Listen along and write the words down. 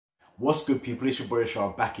What's good, people? It's your boy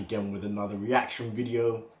Shah back again with another reaction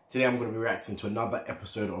video. Today I'm going to be reacting to another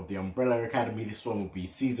episode of The Umbrella Academy. This one will be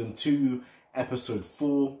season 2, episode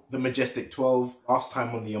 4, The Majestic 12. Last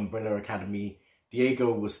time on The Umbrella Academy,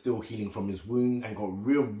 Diego was still healing from his wounds and got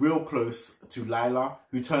real close to Lila,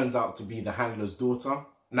 who turns out to be the handler's daughter.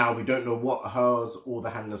 Now, we don't know what hers or the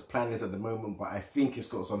handler's plan is at the moment, but I think it's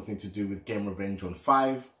got something to do with getting revenge on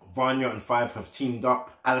 5. Vanya and 5 have teamed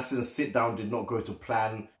up. Allison's sit-down did not go to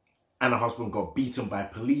plan, and her husband got beaten by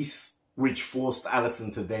police, which forced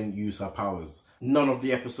Allison to then use her powers. None of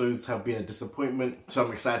the episodes have been a disappointment, so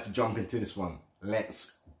I'm excited to jump into this one.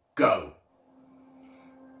 Let's go.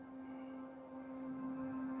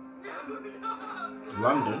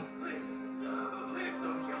 London?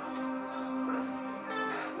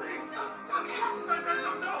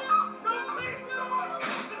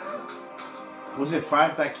 Was it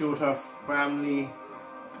 5 that killed her family?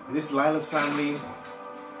 Is this Lila's family?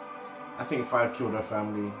 I think 5 killed her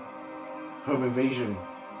family. Home invasion.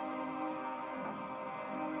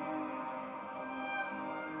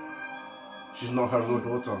 She's not her real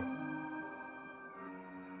daughter.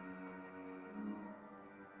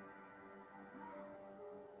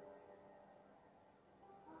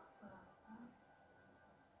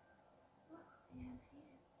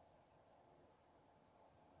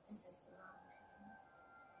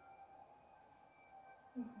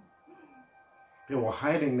 They were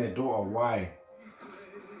hiding their daughter. Why?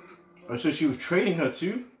 Oh, so she was training her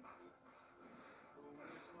too?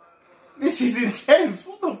 This is intense.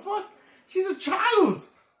 What the fuck? She's a child.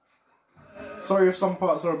 Sorry if some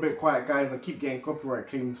parts are a bit quiet, guys. I keep getting copyright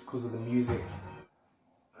claimed because of the music.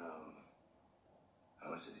 How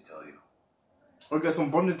much did he tell you? I'll get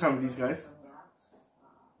some bonding time with these guys.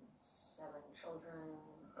 Selling children,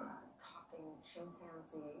 talking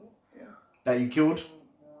chimpanzee. Yeah. That you killed?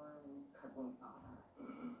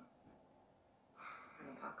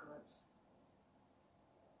 Apocalypse.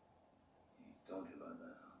 He told you about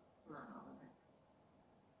that, huh? Not all of it.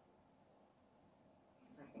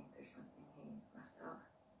 Because I think there's something he left out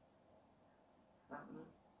about me.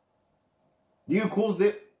 You caused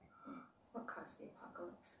it. What caused the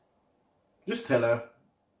apocalypse? Just tell her.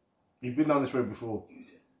 You've been down this road before. You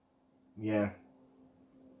did. Yeah.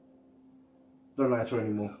 Don't lie to her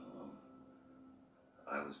anymore.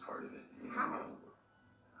 I was part of it. How?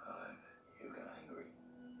 You got angry.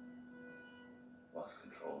 Lost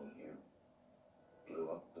control and you blew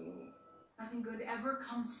up the moon. Nothing good ever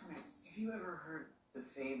comes from it. Have you ever heard the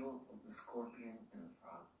fable of the scorpion and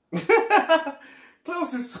the frog?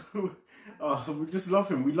 Klaus is so... Oh, we just love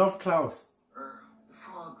him. We love Klaus. The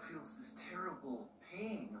frog feels this terrible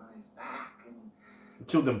pain on his back, and We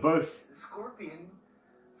killed them both. the scorpion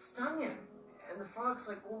stung him. And the frog's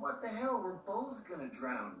like, well, what the hell? We're both gonna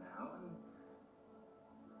drown now. And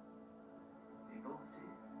they both did.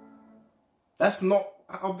 That's not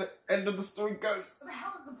how the end of the story goes. What the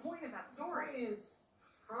hell is the point of that story? Is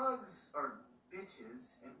frogs are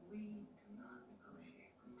bitches, and we do not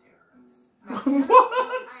negotiate with terrorists.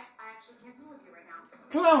 What? I actually can't deal with you right now.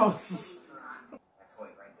 Klaus! That's Hoyt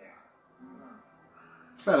right there.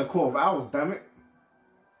 It's like a Court of Owls, damn it.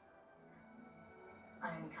 I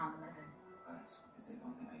only count 11. That's because they've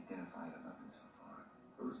only identified 11 so far.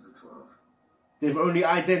 Who's the 12? They've only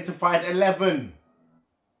identified 11.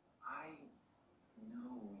 I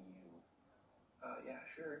know you. Yeah,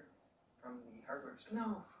 sure. From the Hargreeves.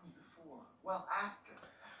 No, from before. Well, after.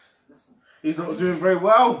 Listen. He's not doing very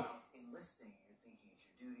well. Enlisting, you're thinking it's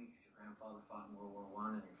your duty because your grandfather fought in World War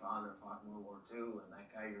I and your father fought in World War II, and that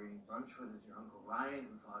guy you're eating brunch with is your Uncle Ryan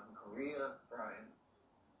who fought in Korea.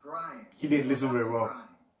 Brian. He didn't listen very well.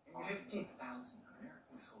 And 50,000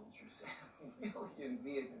 American soldiers and a million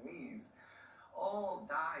Vietnamese all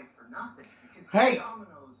die for nothing because Hey! the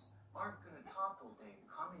dominoes aren't going to topple, Dave. The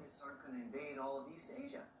communists aren't going to invade all of East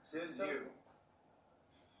Asia. Says So- you.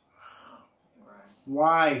 Right.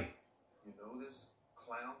 Why? You know this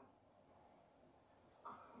clown?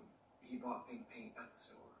 He bought pink paint at the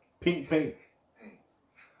store. Pink paint. Pink.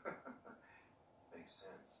 Makes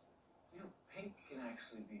sense. You know, pink can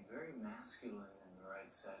actually be very masculine in the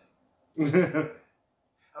right setting.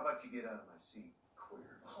 How about you get out of my seat, queer?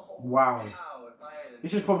 Oh, Wow. if I had a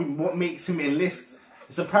This is probably what makes him enlist.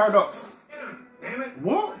 It's a paradox. Hit him! Damn it!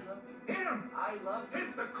 What? Hit him! I love him,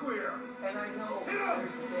 Hit the queer! and I know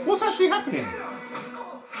there's a day. What's actually happening? Hit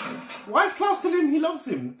him! Why is Klaus telling him he loves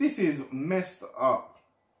him? This is messed up.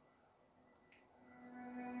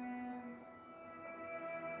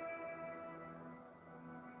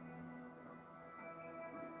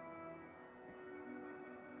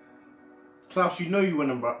 Klaus, you know you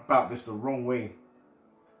went about this the wrong way.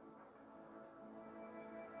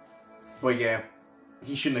 But yeah,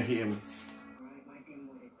 he shouldn't have hit him. Right, my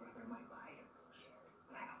dim-witted brother might lie to bullshit,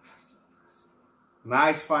 but I don't trust him.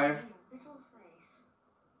 Nice 5. Little place.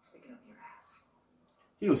 Sticking up your ass.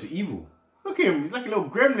 He looks evil. Look at him, he's like a little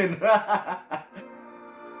gremlin.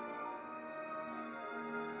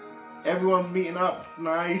 Everyone's meeting up.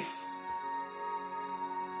 Nice.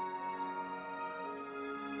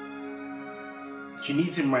 She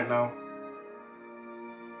needs him right now.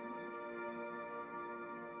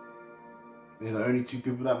 They're the only 2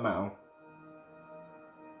 people that matter.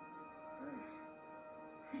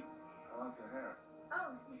 I like your hair. Oh,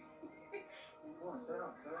 Come on, sit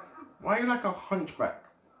down, sit down. Why are you like a hunchback?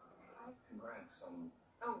 Congrats.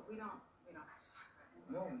 Oh, we don't have to talk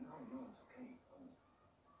about it. No, it's okay.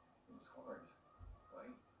 It's hard,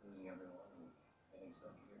 right? Losing everyone and getting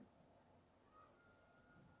stuck here.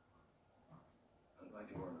 I'm glad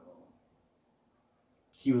you weren't alone.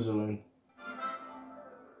 He was alone.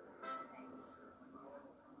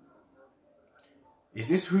 Is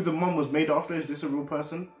this who the mum was made after? Is this a real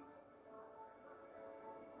person?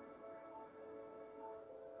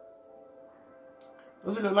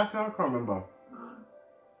 Does it look like her? I can't remember.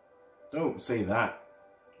 Don't say that,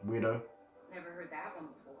 weirdo. Never heard that one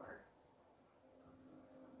before.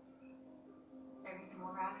 Everything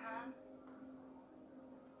all right, huh?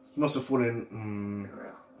 He must have fallen. You're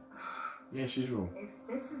real. Yeah, she's real. If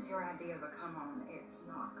this is your idea of a come on, it's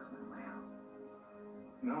not coming well.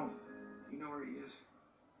 No, you know where he is.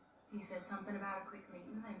 He said something about a quick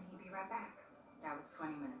meeting and he'd be right back. That was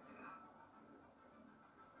 20 minutes ago.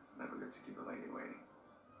 Never good to keep a lady waiting.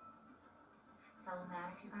 Tell him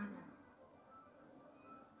that if you find him.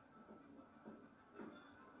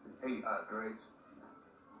 Hey, Grace.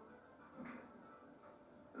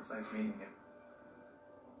 It was nice meeting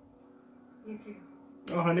you. You too.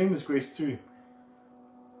 Oh, her name is Grace too.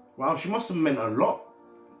 Wow, she must have meant a lot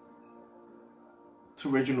to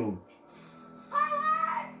Reginald.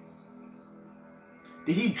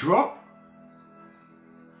 Did he drop?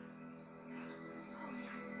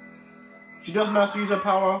 She doesn't know how to use her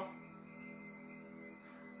power.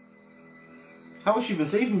 How will she even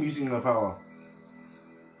save him using her power?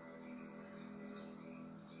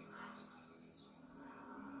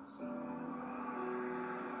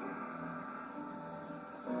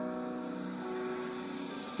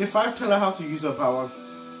 Did 5 tell her how to use her power?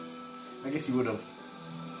 I guess he would have.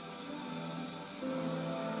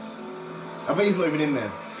 I bet he's not even in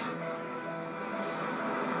there.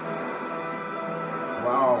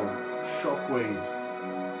 Wow, shockwaves.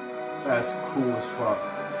 That's cool as fuck.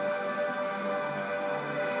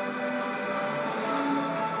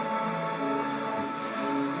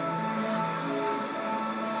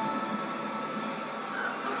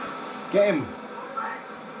 Get him.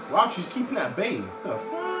 Wow, she's keeping it at bay. What the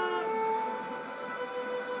fuck?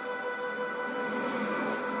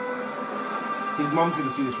 His mom's gonna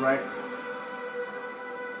see this, right?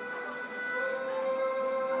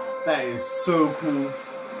 That is so cool.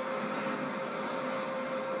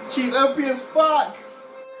 She's OP as fuck!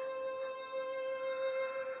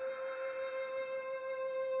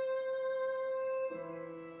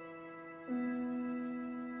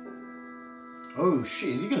 Oh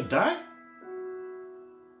shit, is he gonna die?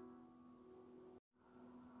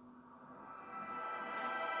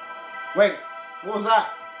 Wait, what was that?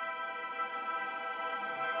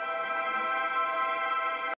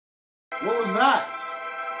 What was that?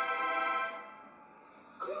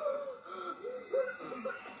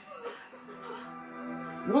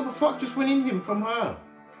 What the fuck just went in him from her?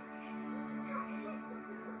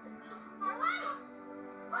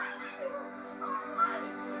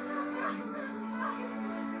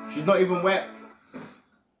 She's not even wet.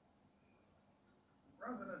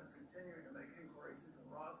 Residents continuing to make inquiries into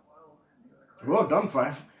Roswell and the other Well done,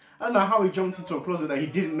 5. I don't know how he jumped into a closet that he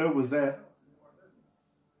didn't know was there.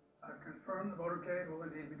 I've confirmed the motorcade will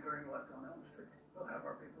indeed be turning left on Elm Street. We'll have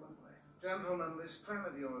our people in place. Gentlemen, this plan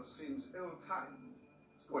of yours seems ill-timed.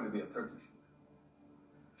 It's going to be a turkey shoot.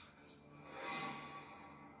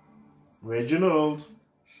 Reginald.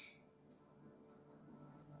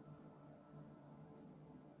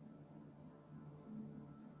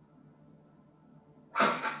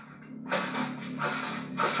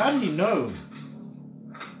 How did he know?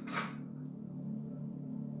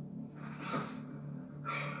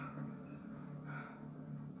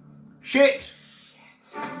 Shit!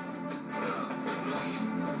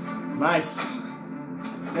 Nice.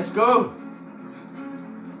 Let's go.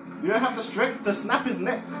 You don't have the strength to snap his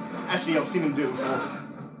neck. Actually, I've seen him do it before.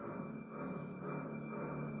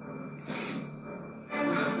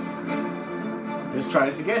 Let's try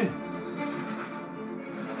this again.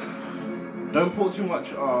 Don't pour too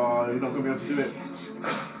much. Oh, you're not gonna be able to do it.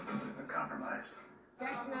 We're compromised.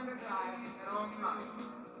 Text number 5 at all times.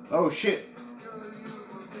 Oh shit.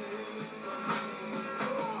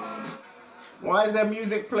 Why is there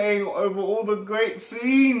music playing over all the great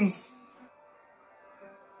scenes?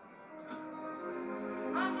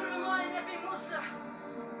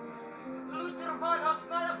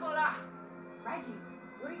 Reggie,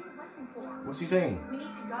 what are you waiting for? What's he saying? We need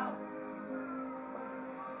to go.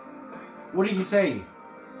 What did he say?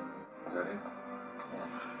 Is that it?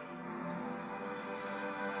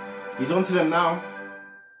 He's on to them now.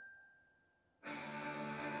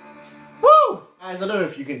 Woo! Guys, I don't know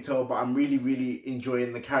if you can tell, but I'm really, really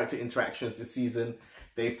enjoying the character interactions this season.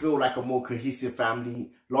 They feel like a more cohesive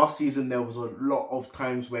family. Last season, there was a lot of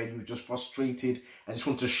times where you were just frustrated and just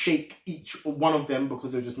want to shake each one of them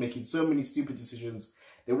because they were just making so many stupid decisions.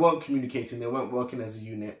 They weren't communicating, they weren't working as a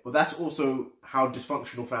unit. But that's also how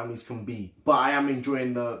dysfunctional families can be. But I am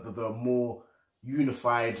enjoying the more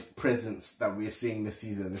unified presence that we're seeing this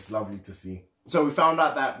season. It's lovely to see. So we found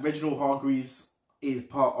out that Reginald Hargreeves is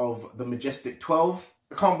part of the Majestic 12.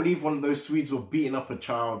 I can't believe one of those Swedes were beating up a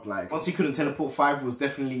child. Like, once he couldn't teleport, 5 was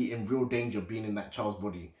definitely in real danger of being in that child's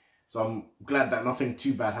body. So I'm glad that nothing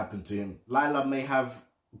too bad happened to him. Lila may have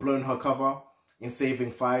blown her cover in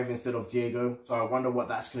saving 5 instead of Diego. So I wonder what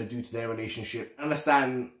that's going to do to their relationship. I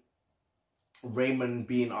understand Raymond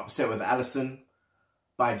being upset with Allison,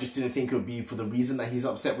 but I just didn't think it would be for the reason that he's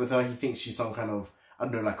upset with her. He thinks she's some kind of, I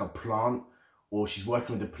don't know, like a plant, or she's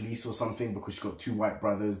working with the police or something because she's got 2 white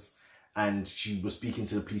brothers. And she was speaking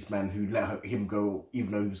to the policeman who let him go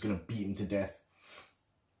even though he was going to beat him to death.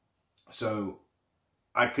 So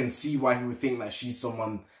I can see why he would think that she's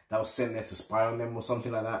someone that was sent there to spy on them or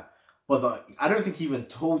something like that. But I don't think he even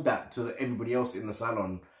told that to everybody else in the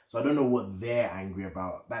salon. So I don't know what they're angry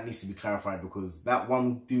about. That needs to be clarified, because that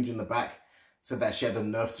one dude in the back said that she had the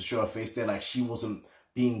nerve to show her face there. Like, she wasn't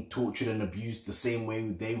being tortured and abused the same way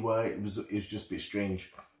they were. It was just a bit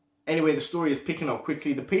strange. Anyway, the story is picking up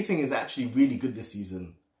quickly. The pacing is actually really good this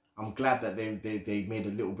season. I'm glad that they made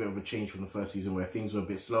a little bit of a change from the first season where things were a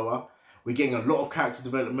bit slower. We're getting a lot of character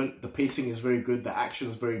development. The pacing is very good. The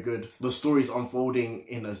action is very good. The story is unfolding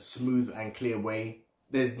in a smooth and clear way.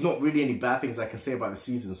 There's not really any bad things I can say about the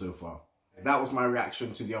season so far. That was my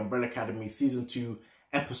reaction to The Umbrella Academy Season 2,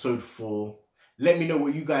 Episode 4. Let me know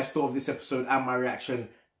what you guys thought of this episode and my reaction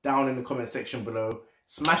down in the comment section below.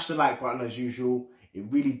 Smash the like button as usual. It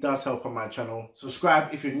really does help on my channel.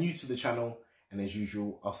 Subscribe if you're new to the channel. And as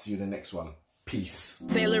usual, I'll see you in the next one. Peace.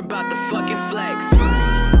 Taylor about the fucking flex.